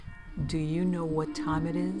Do you know what time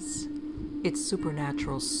it is? It's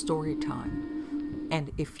supernatural story time.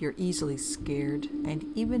 And if you're easily scared, and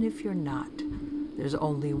even if you're not, there's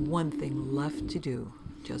only one thing left to do.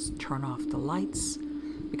 Just turn off the lights,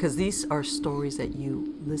 because these are stories that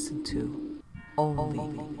you listen to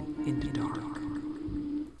only in the dark.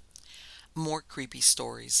 More Creepy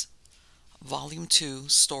Stories. Volume 2,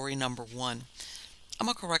 Story Number 1. I'm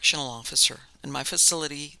a correctional officer. In my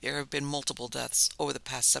facility, there have been multiple deaths over the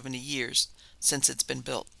past 70 years since it's been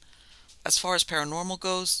built. As far as paranormal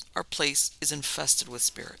goes, our place is infested with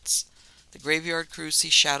spirits. The graveyard crew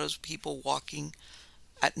sees shadows of people walking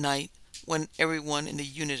at night when everyone in the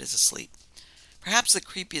unit is asleep. Perhaps the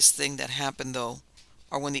creepiest thing that happened, though,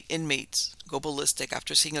 are when the inmates go ballistic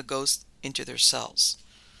after seeing a ghost enter their cells.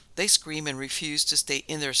 They scream and refuse to stay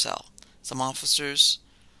in their cell. Some officers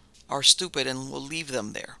are stupid and will leave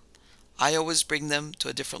them there. I always bring them to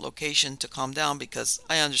a different location to calm down because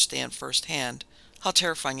I understand firsthand how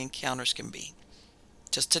terrifying encounters can be.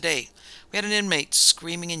 Just today, we had an inmate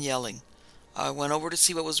screaming and yelling. I went over to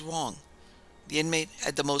see what was wrong. The inmate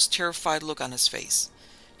had the most terrified look on his face.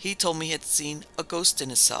 He told me he had seen a ghost in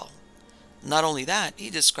his cell. Not only that,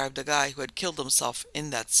 he described a guy who had killed himself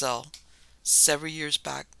in that cell several years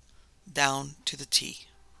back, down to the T.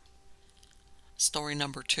 Story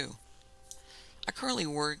number 2. I currently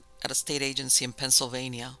work at a state agency in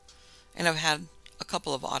Pennsylvania, and I've had a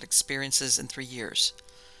couple of odd experiences in 3 years.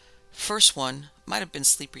 First one might have been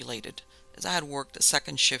sleep related, as I had worked a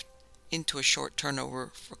second shift into a short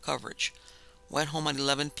turnover for coverage. Went home at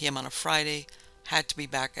 11 p.m. on a Friday, had to be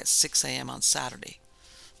back at 6 a.m. on Saturday.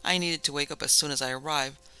 I needed to wake up as soon as I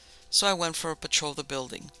arrived, so I went for a patrol of the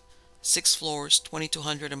building. 6 floors,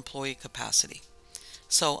 2,200 employee capacity.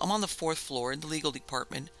 So I'm on the 4th floor in the legal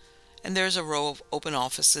department, and there's a row of open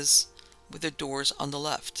offices with their doors on the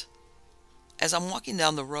left. As I'm walking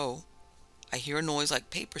down the row, I hear a noise like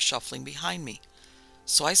paper shuffling behind me.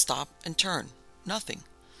 So I stop and turn. Nothing.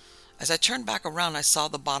 As I turned back around, I saw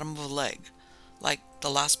the bottom of a leg, like the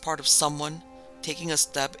last part of someone taking a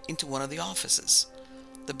step into one of the offices.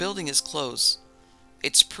 The building is closed.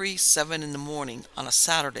 It's pre-7 in the morning on a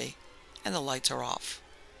Saturday, and the lights are off.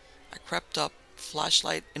 I crept up,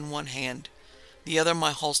 flashlight in one hand, the other in my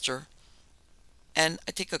holster, and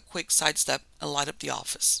I take a quick sidestep and light up the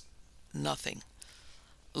office. Nothing.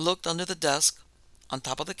 Looked under the desk, on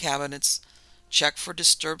top of the cabinets, checked for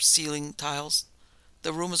disturbed ceiling tiles.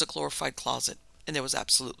 The room was a glorified closet, and there was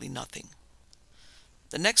absolutely nothing.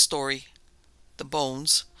 The next story, the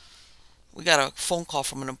bones. We got a phone call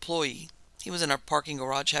from an employee. He was in our parking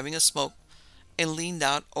garage having a smoke and leaned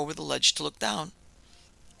out over the ledge to look down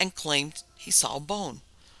and claimed he saw a bone.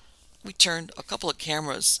 We turned a couple of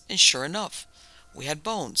cameras, and sure enough, we had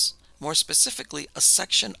bones. More specifically, a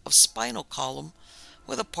section of spinal column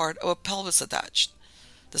with a part of a pelvis attached.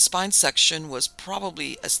 The spine section was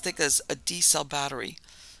probably as thick as a D-cell battery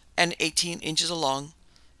and 18 inches long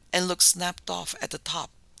and looked snapped off at the top.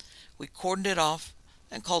 We cordoned it off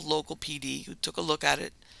and called local PD, who took a look at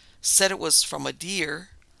it, said it was from a deer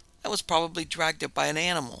that was probably dragged it by an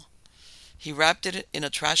animal. He wrapped it in a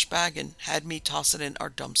trash bag and had me toss it in our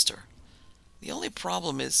dumpster. The only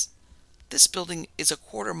problem is, this building is a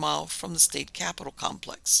quarter mile from the state capitol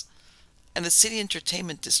complex and the city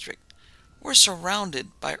entertainment district. We're surrounded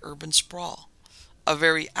by urban sprawl, a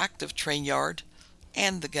very active train yard,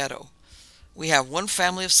 and the ghetto. We have one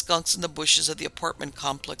family of skunks in the bushes of the apartment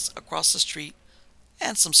complex across the street,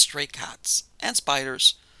 and some stray cats and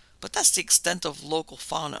spiders, but that's the extent of local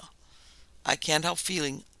fauna. I can't help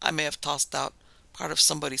feeling I may have tossed out part of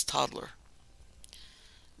somebody's toddler.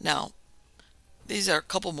 Now, these are a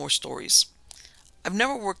couple more stories. I've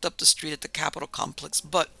never worked up the street at the Capitol complex,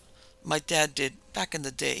 but my dad did back in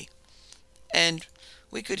the day, and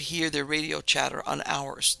we could hear their radio chatter on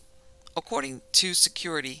hours. According to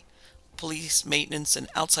security, police, maintenance, and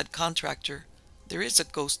outside contractor, there is a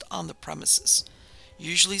ghost on the premises,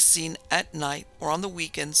 usually seen at night or on the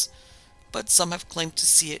weekends, but some have claimed to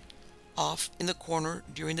see it off in the corner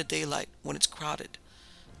during the daylight when it's crowded.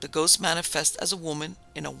 The ghost manifests as a woman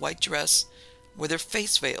in a white dress with her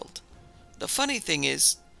face veiled. The funny thing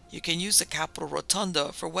is, you can use the Capitol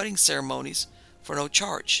Rotunda for wedding ceremonies for no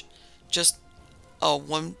charge. Just a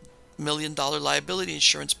 $1 million liability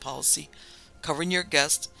insurance policy covering your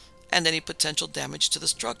guest and any potential damage to the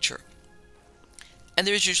structure. And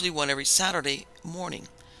there's usually one every Saturday morning.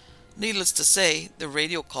 Needless to say, the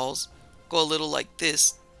radio calls go a little like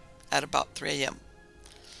this at about 3 a.m.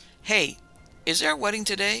 Hey, is there a wedding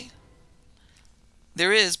today?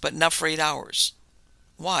 There is, but not for 8 hours.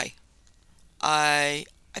 Why? I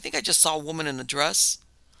think I just saw a woman in a dress.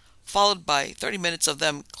 followed by 30 minutes of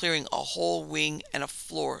them clearing a whole wing and a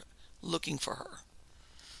floor looking for her.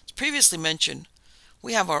 As previously mentioned,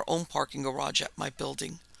 we have our own parking garage at my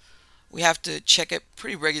building. We have to check it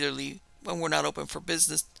pretty regularly when we're not open for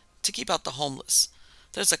business to keep out the homeless.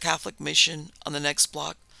 There's a Catholic mission on the next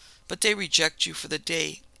block, but they reject you for the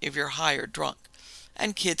day if you're high or drunk,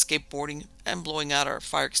 and kids skateboarding and blowing out our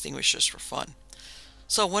fire extinguishers for fun.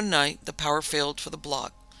 So one night, the power failed for the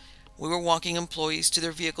block. We were walking employees to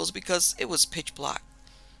their vehicles because it was pitch black.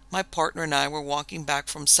 My partner and I were walking back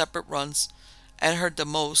from separate runs and heard the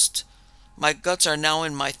most, "My guts are now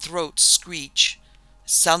in my throat" screech.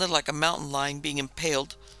 Sounded like a mountain lion being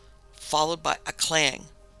impaled, followed by a clang.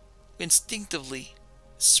 We instinctively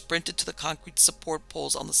sprinted to the concrete support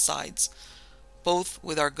poles on the sides, both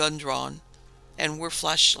with our gun drawn, and were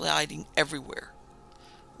flashlighting everywhere.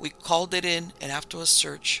 We called it in, and after a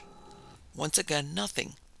search, once again,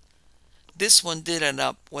 nothing. This one did end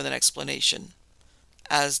up with an explanation,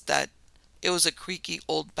 as that it was a creaky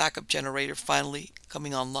old backup generator finally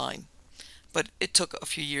coming online, but it took a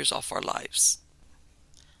few years off our lives.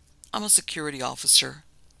 I'm a security officer,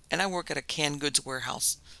 and I work at a canned goods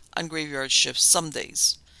warehouse on graveyard shifts some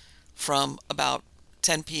days, from about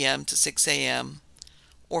 10 p.m. to 6 a.m.,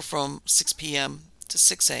 or from 6 p.m. to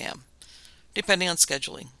 6 a.m., depending on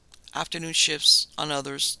scheduling. Afternoon shifts on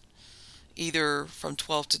others, either from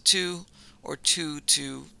 12 to 2 or 2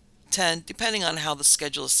 to 10, depending on how the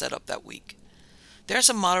schedule is set up that week. There are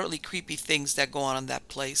some moderately creepy things that go on in that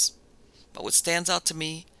place, but what stands out to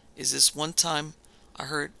me is this one time I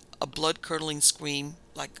heard a blood-curdling scream,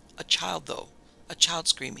 like a child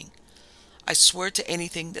screaming. I swear to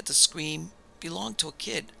anything that the scream belonged to a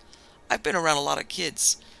kid. I've been around a lot of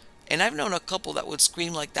kids, and I've known a couple that would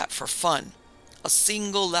scream like that for fun. A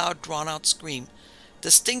single loud, drawn-out scream,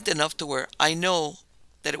 distinct enough to where I know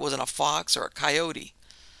that it wasn't a fox or a coyote.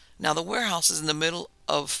 Now, the warehouse is in the middle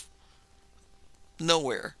of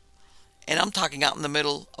nowhere, and I'm talking out in the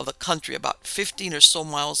middle of the country, about 15 or so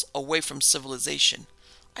miles away from civilization.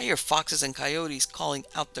 I hear foxes and coyotes calling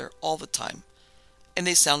out there all the time, and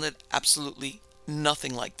they sounded absolutely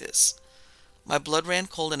nothing like this. My blood ran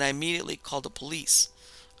cold, and I immediately called the police.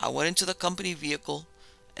 I went into the company vehicle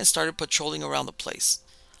and started patrolling around the place.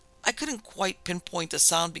 I couldn't quite pinpoint the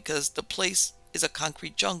sound because the place is a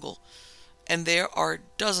concrete jungle, and there are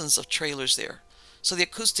dozens of trailers there, so the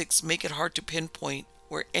acoustics make it hard to pinpoint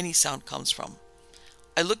where any sound comes from.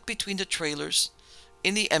 I looked between the trailers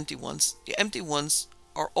in the empty ones. The empty ones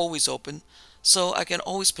are always open, so I can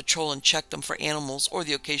always patrol and check them for animals or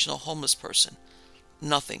the occasional homeless person.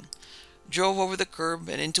 Nothing. Drove over the curb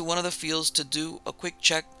and into one of the fields to do a quick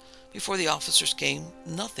check before the officers came.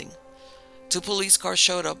 Nothing. Two police cars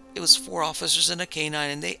showed up. It was 4 officers and a canine,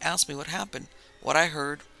 and they asked me what happened, what I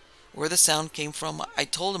heard, where the sound came from. I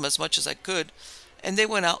told them as much as I could, and they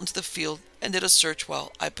went out into the field and did a search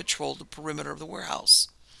while I patrolled the perimeter of the warehouse.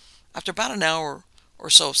 After about an hour or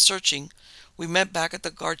so of searching, we met back at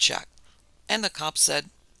the guard shack, and the cops said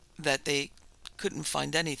that they couldn't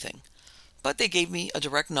find anything, but they gave me a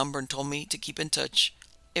direct number and told me to keep in touch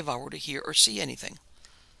if I were to hear or see anything.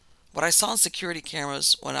 What I saw on security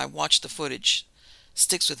cameras when I watched the footage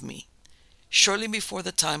sticks with me. Shortly before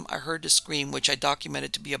the time I heard the scream, which I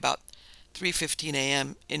documented to be about 3:15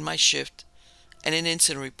 a.m. in my shift and an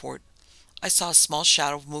incident report, I saw a small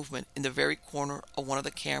shadow movement in the very corner of one of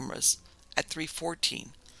the cameras at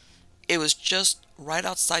 3:14. It was just right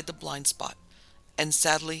outside the blind spot, and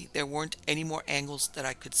sadly there weren't any more angles that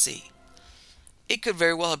I could see. It could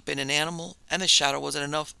very well have been an animal, and the shadow wasn't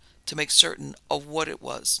enough to make certain of what it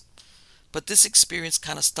was. But this experience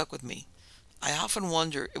kind of stuck with me. I often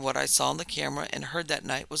wonder if what I saw on the camera and heard that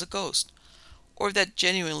night was a ghost, or if that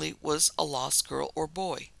genuinely was a lost girl or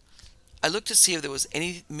boy. I looked to see if there was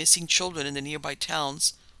any missing children in the nearby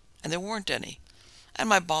towns, and there weren't any. And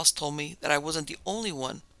my boss told me that I wasn't the only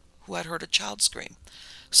one who had heard a child scream.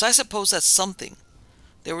 So I suppose that's something.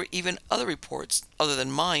 There were even other reports, other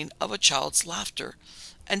than mine, of a child's laughter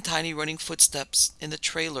and tiny running footsteps in the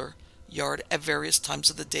trailer yard at various times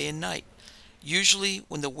of the day and night, usually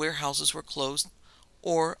when the warehouses were closed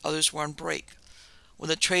or others were on break, when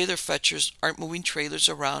the trailer fetchers aren't moving trailers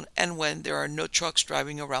around, and when there are no trucks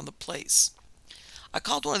driving around the place. I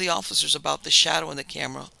called one of the officers about the shadow in the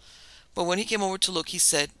camera, but when he came over to look, he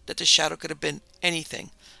said that the shadow could have been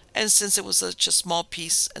anything, and since it was such a small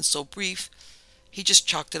piece and so brief, he just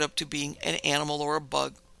chalked it up to being an animal or a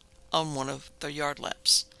bug on one of the yard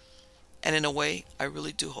lamps. And in a way, I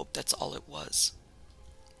really do hope that's all it was.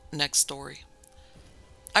 Next story.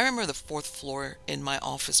 I remember the 4th floor in my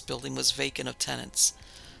office building was vacant of tenants.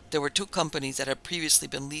 There were 2 companies that had previously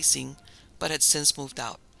been leasing but had since moved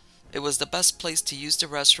out. It was the best place to use the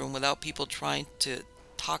restroom without people trying to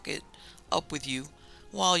talk it up with you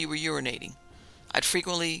while you were urinating. I'd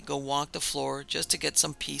frequently go walk the floor just to get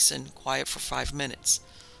some peace and quiet for 5 minutes.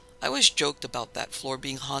 I always joked about that floor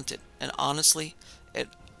being haunted, and honestly, it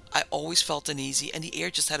I always felt uneasy and the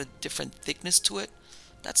air just had a different thickness to it.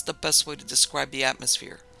 That's the best way to describe the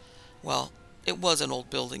atmosphere. Well, it was an old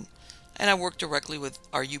building, and I worked directly with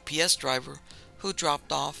our UPS driver who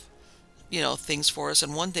dropped off, things for us,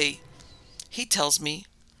 and one day he tells me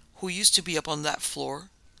who used to be up on that floor,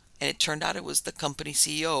 and it turned out it was the company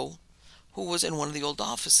CEO who was in one of the old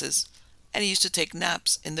offices, and he used to take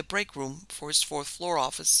naps in the break room for his fourth floor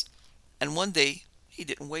office. And one day, he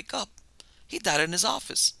didn't wake up. He died in his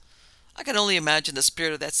office. I can only imagine the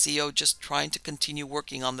spirit of that CEO just trying to continue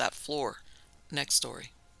working on that floor. Next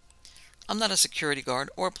story. I'm not a security guard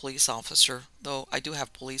or a police officer, though I do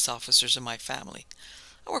have police officers in my family.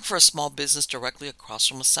 I work for a small business directly across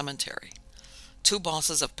from a cemetery. Two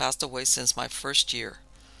bosses have passed away since my first year.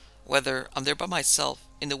 Whether I'm there by myself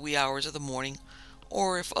in the wee hours of the morning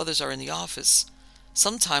or if others are in the office,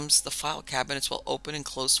 sometimes the file cabinets will open and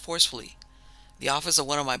close forcefully. The office of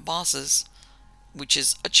one of my bosses, which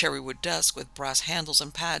is a cherrywood desk with brass handles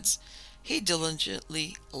and pads, he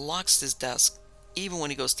diligently locks his desk even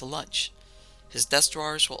when he goes to lunch. His desk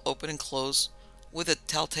drawers will open and close with a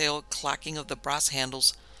telltale clacking of the brass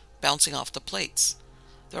handles bouncing off the plates.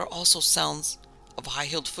 There are also sounds of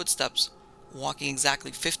high-heeled footsteps walking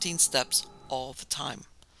exactly 15 steps all the time.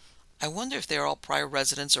 I wonder if they are all prior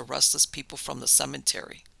residents or restless people from the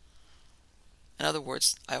cemetery. In other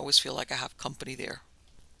words, I always feel like I have company there.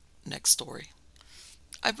 Next story.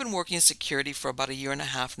 I've been working in security for about a year and a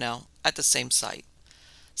half now at the same site.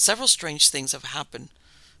 Several strange things have happened,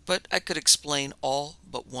 but I could explain all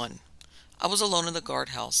but one. I was alone in the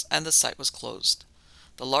guardhouse and the site was closed.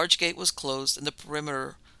 The large gate was closed and the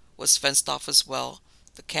perimeter was fenced off as well.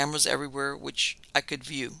 The cameras everywhere which I could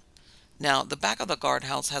view. Now, the back of the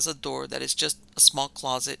guardhouse has a door that is just a small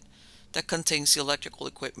closet that contains the electrical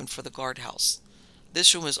equipment for the guardhouse.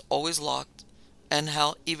 This room is always locked, and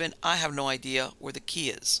hell, even I have no idea where the key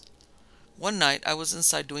is. One night I was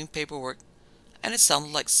inside doing paperwork, and it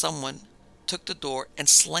sounded like someone took the door and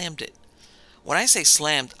slammed it. When I say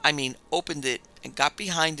slammed, I mean opened it and got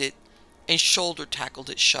behind it and shoulder tackled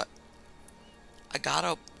it shut. I got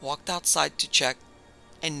up, walked outside to check,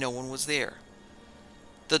 and no one was there.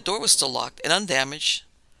 The door was still locked and undamaged.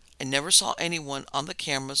 I never saw anyone on the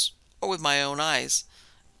cameras or with my own eyes,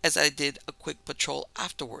 as I did a quick patrol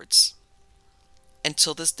afterwards.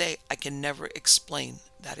 Until this day, I can never explain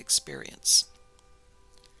that experience.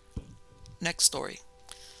 Next story.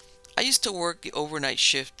 I used to work the overnight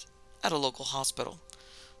shift at a local hospital.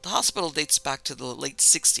 The hospital dates back to the late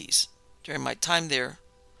 60s. During my time there,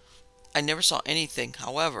 I never saw anything.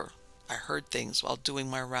 However, I heard things while doing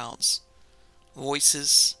my rounds.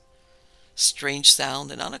 Voices, strange sound,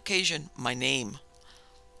 and on occasion, my name.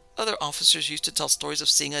 Other officers used to tell stories of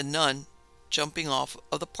seeing a nun jumping off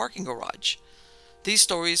of the parking garage. These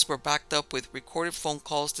stories were backed up with recorded phone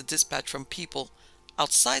calls to dispatch from people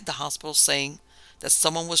outside the hospital saying that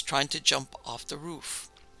someone was trying to jump off the roof.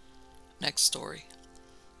 Next story.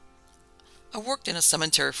 I worked in a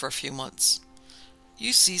cemetery for a few months.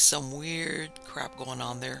 You see some weird crap going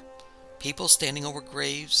on there. People standing over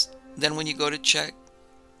graves. Then when you go to check,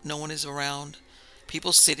 no one is around.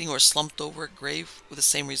 People sitting or slumped over a grave with the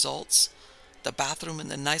same results. The bathroom in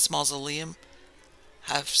the nice mausoleum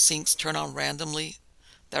have sinks turn on randomly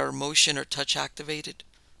that are motion or touch activated.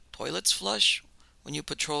 Toilets flush when you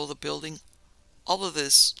patrol the building. All of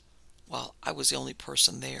this while I was the only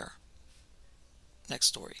person there. Next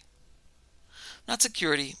story. Not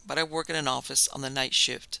security, but I work in an office on the night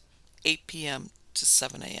shift, 8 p.m. to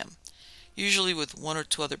 7 a.m., usually with one or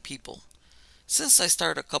two other people. Since I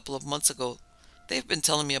started a couple of months ago, they've been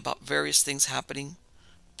telling me about various things happening,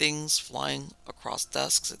 things flying across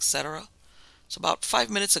desks, etc. So about 5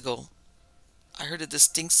 minutes ago, I heard a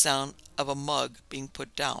distinct sound of a mug being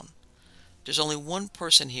put down. There's only one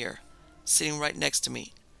person here, sitting right next to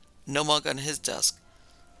me, no mug on his desk.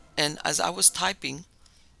 And as I was typing,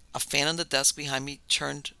 a fan on the desk behind me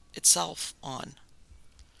turned itself on.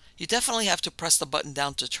 You definitely have to press the button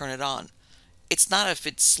down to turn it on. It's not if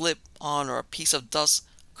it slipped on or a piece of dust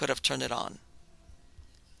could have turned it on.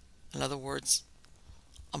 In other words,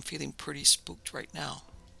 I'm feeling pretty spooked right now.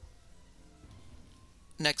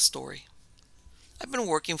 Next story. I've been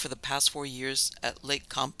working for the past 4 years at Lake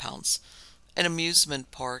Compounce, an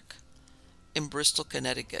amusement park in Bristol,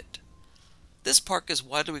 Connecticut. This park is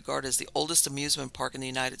widely regarded as the oldest amusement park in the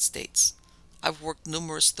United States. I've worked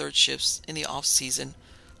numerous third shifts in the off-season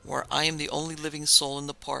where I am the only living soul in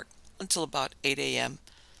the park. until about 8 a.m.,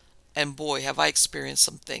 and boy, have I experienced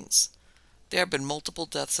some things. There have been multiple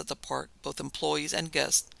deaths at the park, both employees and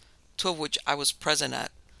guests, two of which I was present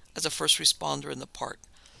at as a first responder in the park.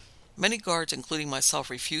 Many guards, including myself,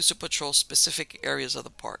 refused to patrol specific areas of the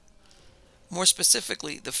park. More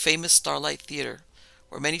specifically, the famous Starlight Theater,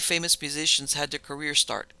 where many famous musicians had their careers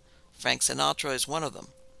start. Frank Sinatra is one of them.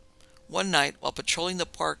 One night, while patrolling the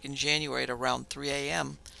park in January at around 3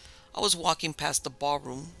 a.m., I was walking past the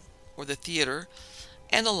ballroom, or the theater,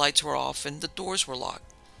 and the lights were off and the doors were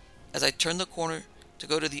locked. As I turned the corner to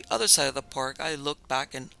go to the other side of the park, I looked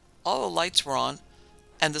back and all the lights were on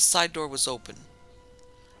and the side door was open.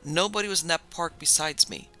 Nobody was in that park besides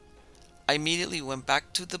me. I immediately went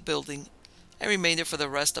back to the building and remained there for the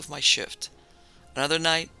rest of my shift. Another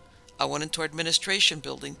night, I went into our administration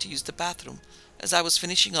building to use the bathroom. As I was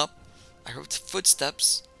finishing up, I heard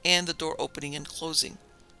footsteps and the door opening and closing.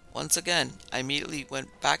 Once again, I immediately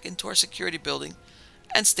went back into our security building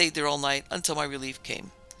and stayed there all night until my relief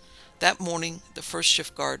came. That morning, the first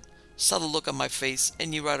shift guard saw the look on my face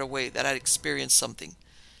and knew right away that I'd experienced something.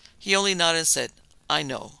 He only nodded and said, "I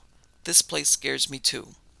know. This place scares me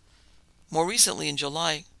too." More recently, in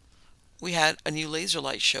July, we had a new laser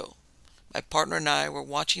light show. My partner and I were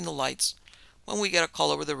watching the lights when we get a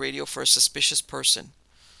call over the radio for a suspicious person.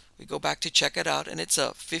 We go back to check it out, and it's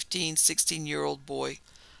a 15, 16-year-old boy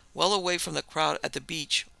well away from the crowd at the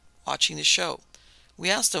beach watching the show. We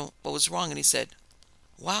asked him what was wrong, and he said,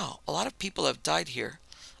 "Wow, a lot of people have died here.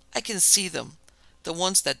 I can see them. The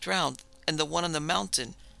ones that drowned, and the one on the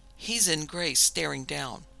mountain. He's in gray staring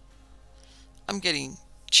down." I'm getting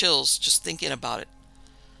chills just thinking about it.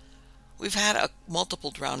 We've had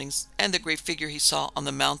multiple drownings, and the gray figure he saw on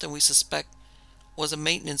the mountain we suspect was a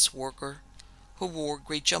maintenance worker who wore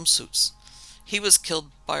gray jumpsuits. He was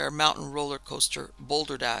killed by our mountain roller coaster,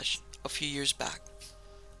 Boulder Dash, a few years back.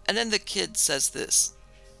 And then the kid says this,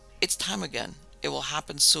 "It's time again. It will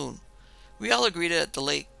happen soon." We all agreed at the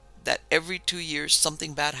lake that every 2 years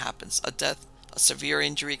something bad happens, a death, a severe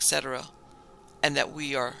injury, etc., and that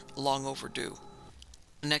we are long overdue.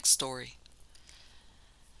 Next story.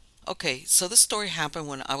 Okay, so this story happened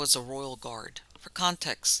when I was a Royal Guard. For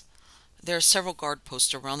context, there are several guard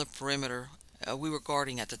posts around the perimeter we were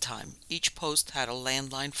guarding at the time. Each post had a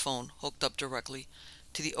landline phone hooked up directly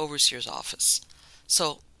to the overseer's office.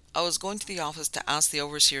 So I was going to the office to ask the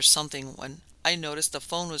overseer something when I noticed the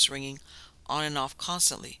phone was ringing on and off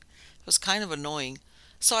constantly. It was kind of annoying,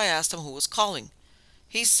 so I asked him who was calling.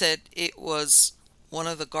 He said it was one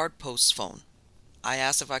of the guard post's phone. I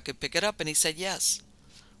asked if I could pick it up, and he said yes.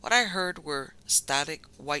 What I heard were static,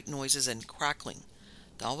 white noises and crackling.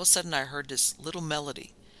 Then all of a sudden I heard this little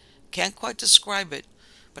melody. Can't quite describe it,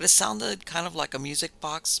 but it sounded kind of like a music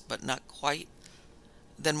box, but not quite.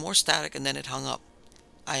 Then more static, and then it hung up.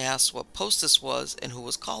 I asked what post this was and who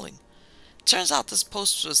was calling. Turns out this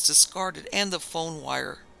post was discarded and the phone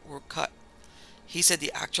wire were cut. He said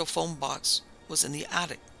the actual phone box was in the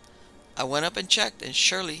attic. I went up and checked, and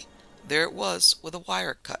surely there it was with a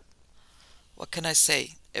wire cut. What can I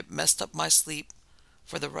say? It messed up my sleep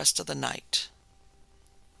for the rest of the night.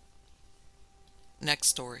 Next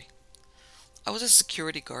story. I was a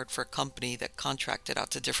security guard for a company that contracted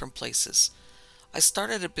out to different places. I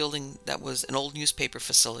started at a building that was an old newspaper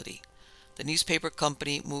facility. The newspaper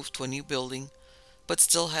company moved to a new building, but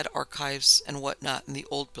still had archives and whatnot in the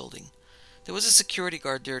old building. There was a security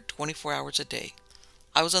guard there 24 hours a day.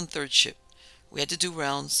 I was on third shift. We had to do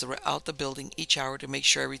rounds throughout the building each hour to make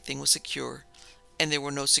sure everything was secure and there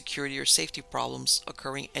were no security or safety problems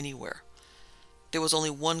occurring anywhere. There was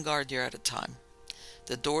only one guard there at a time.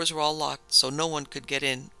 The doors were all locked, so no one could get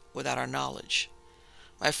in without our knowledge.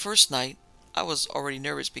 My first night, I was already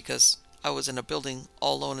nervous because I was in a building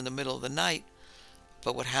all alone in the middle of the night,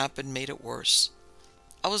 but what happened made it worse.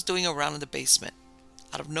 I was doing a round in the basement.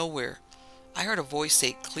 Out of nowhere, I heard a voice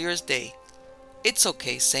say clear as day, "It's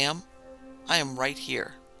okay, Sam. I am right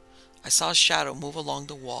here." I saw a shadow move along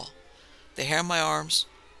the wall. The hair on my arms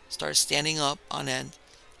started standing up on end.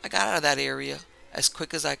 I got out of that area as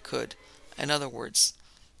quick as I could. In other words,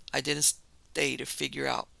 I didn't stay to figure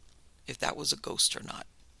out if that was a ghost or not.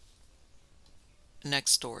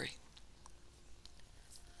 Next story.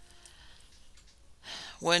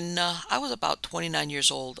 When I was about 29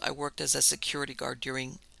 years old, I worked as a security guard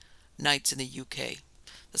during nights in the UK.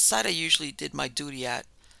 The site I usually did my duty at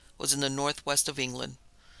was in the northwest of England,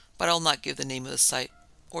 but I'll not give the name of the site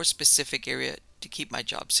or specific area to keep my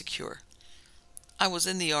job secure. I was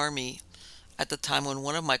in the army at the time when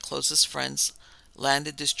one of my closest friends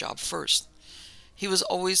landed this job first. He was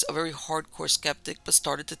always a very hardcore skeptic, but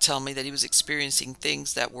started to tell me that he was experiencing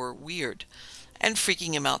things that were weird and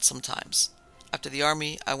freaking him out sometimes. After the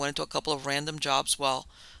Army, I went into a couple of random jobs while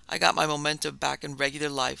I got my momentum back in regular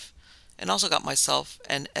life and also got myself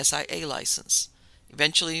an SIA license.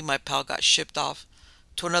 Eventually, my pal got shipped off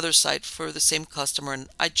to another site for the same customer, and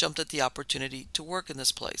I jumped at the opportunity to work in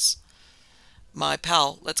this place. My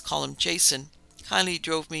pal, let's call him Jason, kindly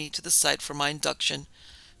drove me to the site for my induction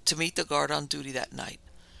to meet the guard on duty that night.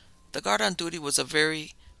 The guard on duty was a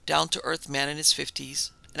very down-to-earth man in his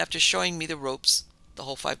 50s, and after showing me the ropes, the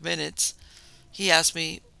whole 5 minutes, he asked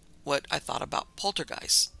me what I thought about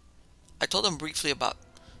poltergeists. I told him briefly about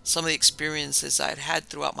some of the experiences I had had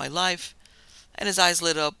throughout my life, and his eyes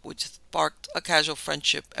lit up, which sparked a casual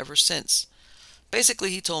friendship ever since. Basically,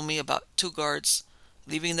 he told me about two guards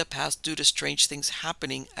leaving in the past due to strange things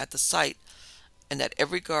happening at the site, and that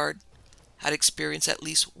every guard had experienced at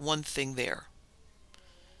least one thing there.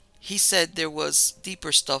 He said there was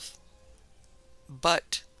deeper stuff,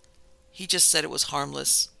 but he just said it was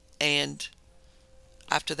harmless, and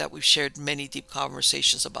after that we've shared many deep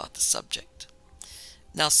conversations about the subject.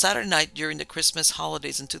 Now, Saturday night during the Christmas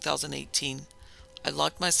holidays in 2018, I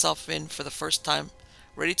locked myself in for the first time,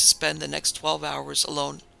 ready to spend the next 12 hours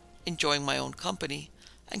alone, enjoying my own company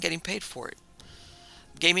and getting paid for it.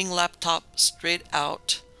 Gaming laptop straight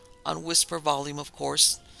out on whisper volume, of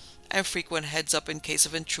course, and frequent heads up in case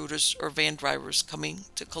of intruders or van drivers coming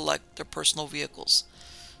to collect their personal vehicles.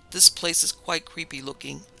 This place is quite creepy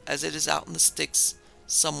looking, as it is out in the sticks,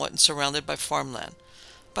 somewhat and surrounded by farmland.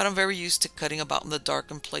 But I'm very used to cutting about in the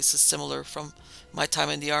dark in places similar from my time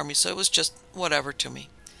in the Army, so it was just whatever to me.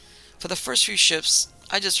 For the first few shifts,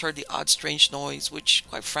 I just heard the odd strange noise, which,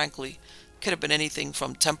 quite frankly, could have been anything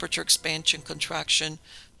from temperature expansion, contraction,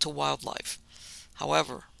 to wildlife.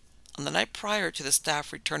 However, on the night prior to the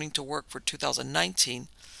staff returning to work for 2019,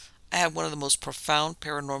 I had one of the most profound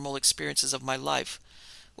paranormal experiences of my life,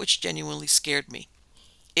 which genuinely scared me.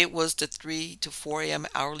 It was the 3 to 4 a.m.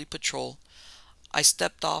 hourly patrol. I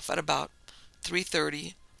stepped off at about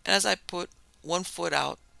 3:30, and as I put one foot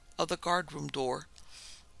out of the guardroom door,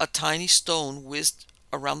 a tiny stone whizzed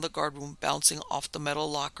around the guardroom, bouncing off the metal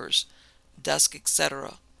lockers, desk,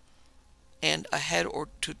 etc., and a head or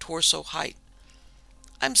to torso height.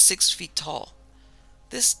 I'm 6 feet tall.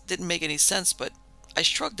 This didn't make any sense, but I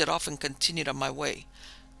shrugged it off and continued on my way.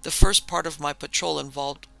 The first part of my patrol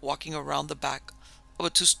involved walking around the back of a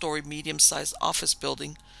 2-story medium-sized office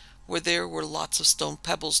building where there were lots of stone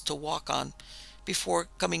pebbles to walk on before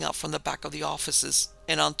coming out from the back of the offices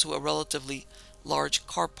and onto a relatively large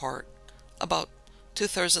car park, about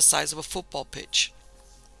 2/3 the size of a football pitch.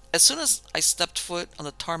 As soon as I stepped foot on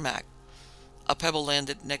the tarmac, a pebble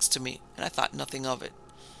landed next to me, and I thought nothing of it.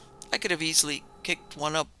 I could have easily kicked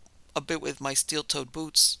one up a bit with my steel-toed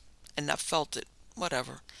boots and not felt it.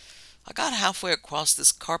 Whatever. I got halfway across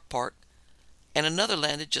this car park, and another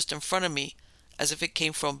landed just in front of me as if it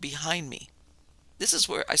came from behind me. This is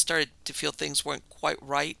where I started to feel things weren't quite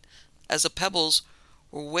right, as the pebbles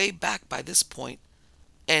were way back by this point,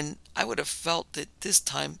 and I would have felt it this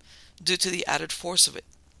time due to the added force of it.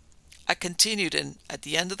 I continued, and at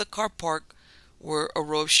the end of the car park were a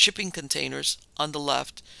row of shipping containers on the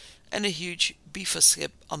left and a huge beef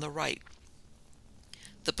skip on the right.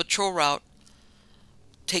 The patrol route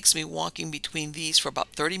takes me walking between these for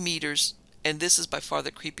about 30 meters, and this is by far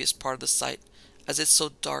the creepiest part of the site, as it's so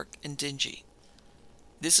dark and dingy.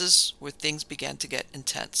 This is where things began to get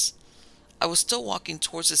intense. I was still walking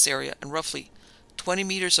towards this area and roughly 20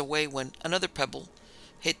 meters away when another pebble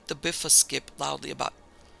hit the biffa skip loudly, about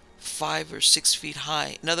 5 or 6 feet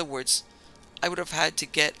high. In other words, I would have had to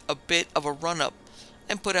get a bit of a run-up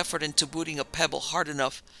and put effort into booting a pebble hard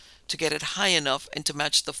enough to get it high enough and to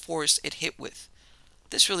match the force it hit with.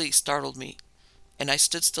 This really startled me, and I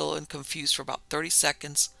stood still and confused for about 30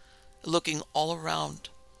 seconds, looking all around,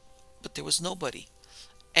 but there was nobody.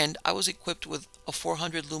 And I was equipped with a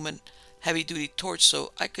 400 lumen heavy-duty torch,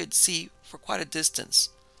 so I could see for quite a distance.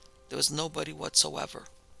 There was nobody whatsoever.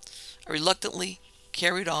 I reluctantly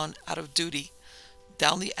carried on out of duty,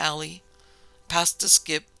 down the alley, past the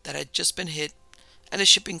skip that had just been hit, and the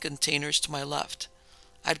shipping containers to my left.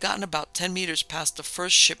 I'd gotten about 10 meters past the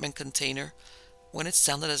first shipment container when it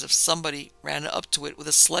sounded as if somebody ran up to it with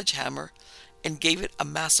a sledgehammer and gave it a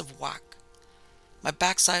massive whack. My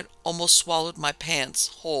backside almost swallowed my pants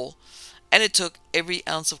whole, and it took every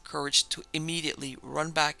ounce of courage to immediately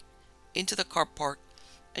run back into the car park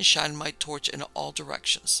and shine my torch in all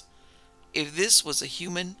directions. If this was a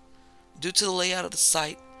human, due to the layout of the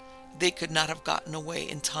site, they could not have gotten away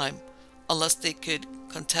in time unless they could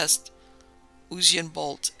contest Usain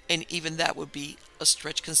Bolt, and even that would be a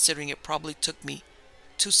stretch considering it probably took me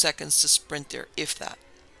 2 seconds to sprint there, if that.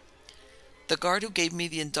 The guard who gave me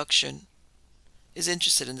the induction is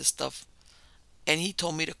interested in this stuff, and he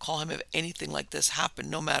told me to call him if anything like this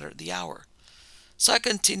happened, no matter the hour. So I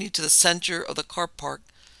continued to the center of the car park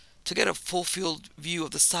to get a full field view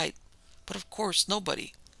of the site, but of course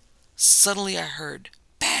nobody. Suddenly I heard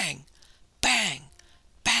bang, bang,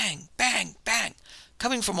 bang, bang, bang,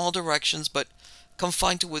 coming from all directions but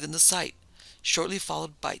confined to within the site, shortly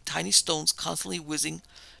followed by tiny stones constantly whizzing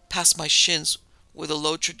past my shins with a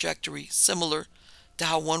low trajectory similar to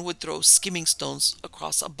how one would throw skimming stones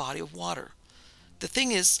across a body of water. The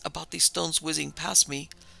thing is about these stones whizzing past me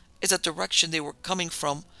is that the direction they were coming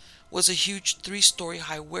from was a huge 3-story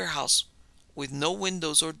high warehouse with no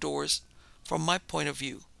windows or doors from my point of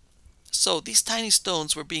view. So these tiny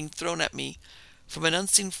stones were being thrown at me from an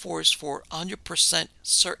unseen force for 100%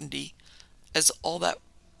 certainty, as all that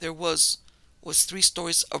there was 3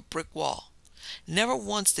 stories of brick wall. Never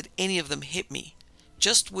once did any of them hit me,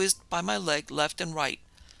 just whizzed by my leg left and right.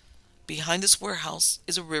 Behind this warehouse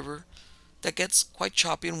is a river that gets quite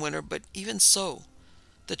choppy in winter, but even so,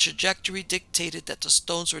 the trajectory dictated that the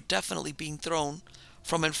stones were definitely being thrown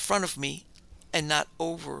from in front of me and not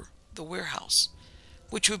over the warehouse,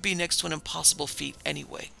 which would be next to an impossible feat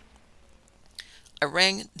anyway. I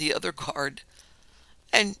rang the other guard,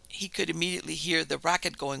 and he could immediately hear the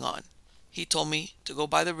racket going on. He told me to go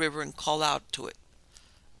by the river and call out to it.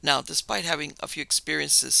 Now, despite having a few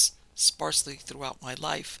experiences sparsely throughout my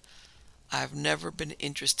life, I have never been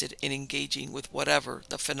interested in engaging with whatever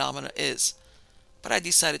the phenomena is, but I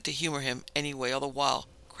decided to humor him anyway, all the while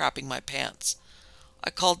crapping my pants. I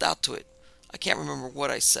called out to it. I can't remember what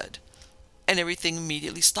I said, and everything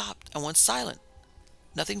immediately stopped and went silent.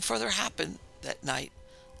 Nothing further happened that night,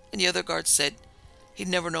 and the other guard said he'd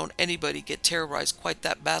never known anybody get terrorized quite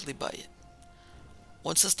that badly by it.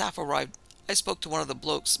 Once the staff arrived, I spoke to one of the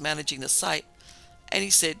blokes managing the site, and he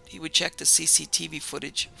said he would check the CCTV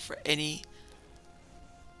footage for any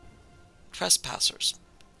trespassers.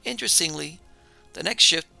 Interestingly, the next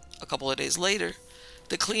shift, a couple of days later,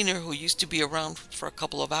 the cleaner who used to be around for a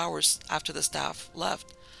couple of hours after the staff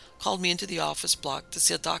left called me into the office block to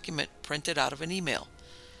see a document printed out of an email.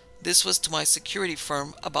 This was to my security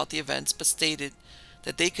firm about the events, but stated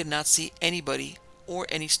that they could not see anybody or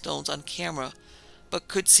any stones on camera, but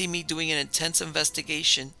could see me doing an intense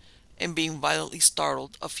investigation and being violently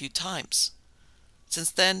startled a few times.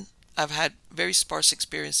 Since then, I've had very sparse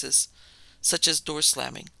experiences, such as door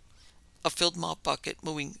slamming, a filled mop bucket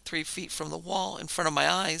moving 3 feet from the wall in front of my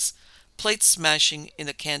eyes, plates smashing in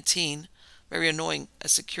the canteen, very annoying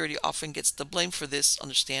as security often gets the blame for this,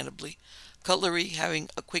 understandably, cutlery having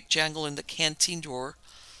a quick jangle in the canteen drawer,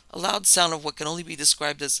 a loud sound of what can only be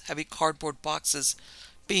described as heavy cardboard boxes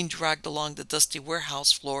being dragged along the dusty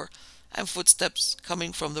warehouse floor, and footsteps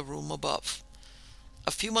coming from the room above.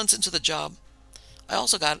 A few months into the job, I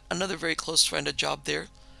also got another very close friend a job there,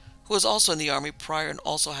 who was also in the Army prior and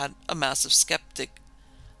also had a massive skeptic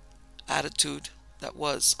attitude, that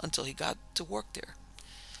was until he got to work there.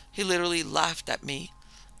 He literally laughed at me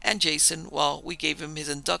and Jason while we gave him his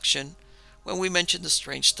induction when we mentioned the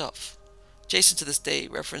strange stuff. Jason to this day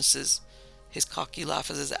references his cocky laugh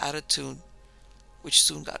as his attitude, which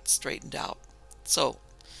soon got straightened out. So,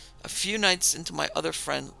 a few nights into my other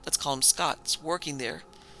friend, let's call him Scott's, working there,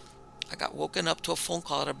 I got woken up to a phone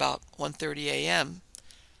call at about 1:30 a.m.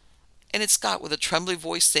 And it's Scott with a trembly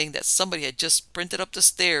voice saying that somebody had just sprinted up the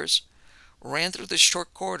stairs, ran through the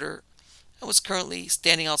short corridor, and was currently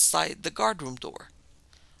standing outside the guardroom door.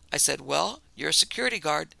 I said, "Well, you're a security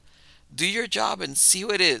guard. Do your job and see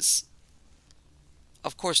who it is."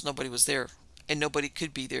 Of course, nobody was there, and nobody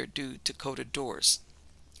could be there due to coded doors.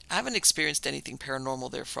 I haven't experienced anything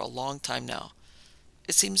paranormal there for a long time now.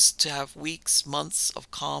 It seems to have weeks, months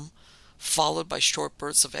of calm, followed by short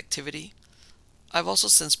bursts of activity. I've also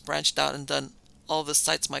since branched out and done all the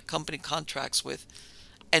sites my company contracts with,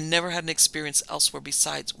 and never had an experience elsewhere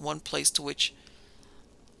besides one place to which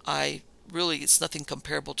it's nothing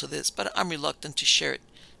comparable to this, but I'm reluctant to share it,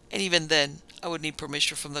 and even then, I would need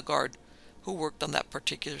permission from the guard who worked on that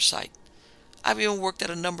particular site. I've even worked at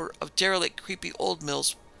a number of derelict, creepy old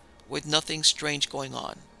mills with nothing strange going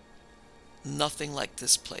on. Nothing like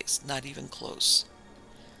this place, not even close.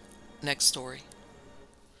 Next story.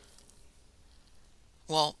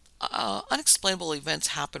 Well, unexplainable events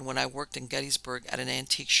happened when I worked in Gettysburg at an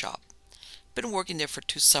antique shop. Been working there for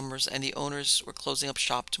 2 summers, and the owners were closing up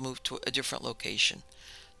shop to move to a different location.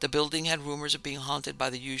 The building had rumors of being haunted by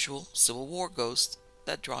the usual Civil War ghosts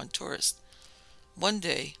that draw in tourists. One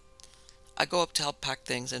day, I go up to help pack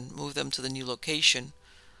things and move them to the new location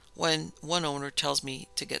when one owner tells me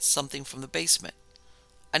to get something from the basement.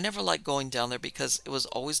 I never liked going down there because it was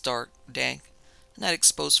always dark, dank, and had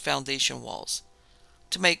exposed foundation walls.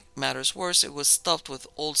 To make matters worse, it was stuffed with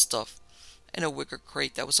old stuff in a wicker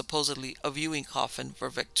crate that was supposedly a viewing coffin for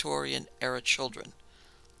Victorian era children.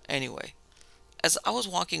 Anyway, as I was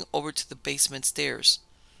walking over to the basement stairs,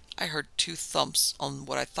 I heard two thumps on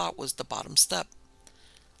what I thought was the bottom step.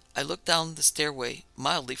 I looked down the stairway,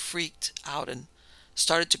 mildly freaked out, and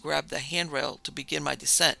started to grab the handrail to begin my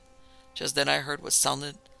descent. Just then I heard what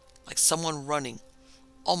sounded like someone running,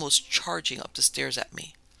 almost charging up the stairs at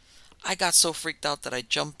me. I got so freaked out that I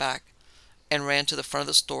jumped back and ran to the front of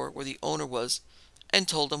the store where the owner was and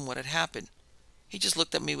told him what had happened. He just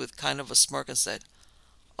looked at me with kind of a smirk and said,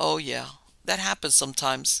 "Oh yeah, that happens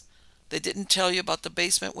sometimes. They didn't tell you about the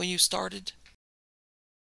basement when you started?"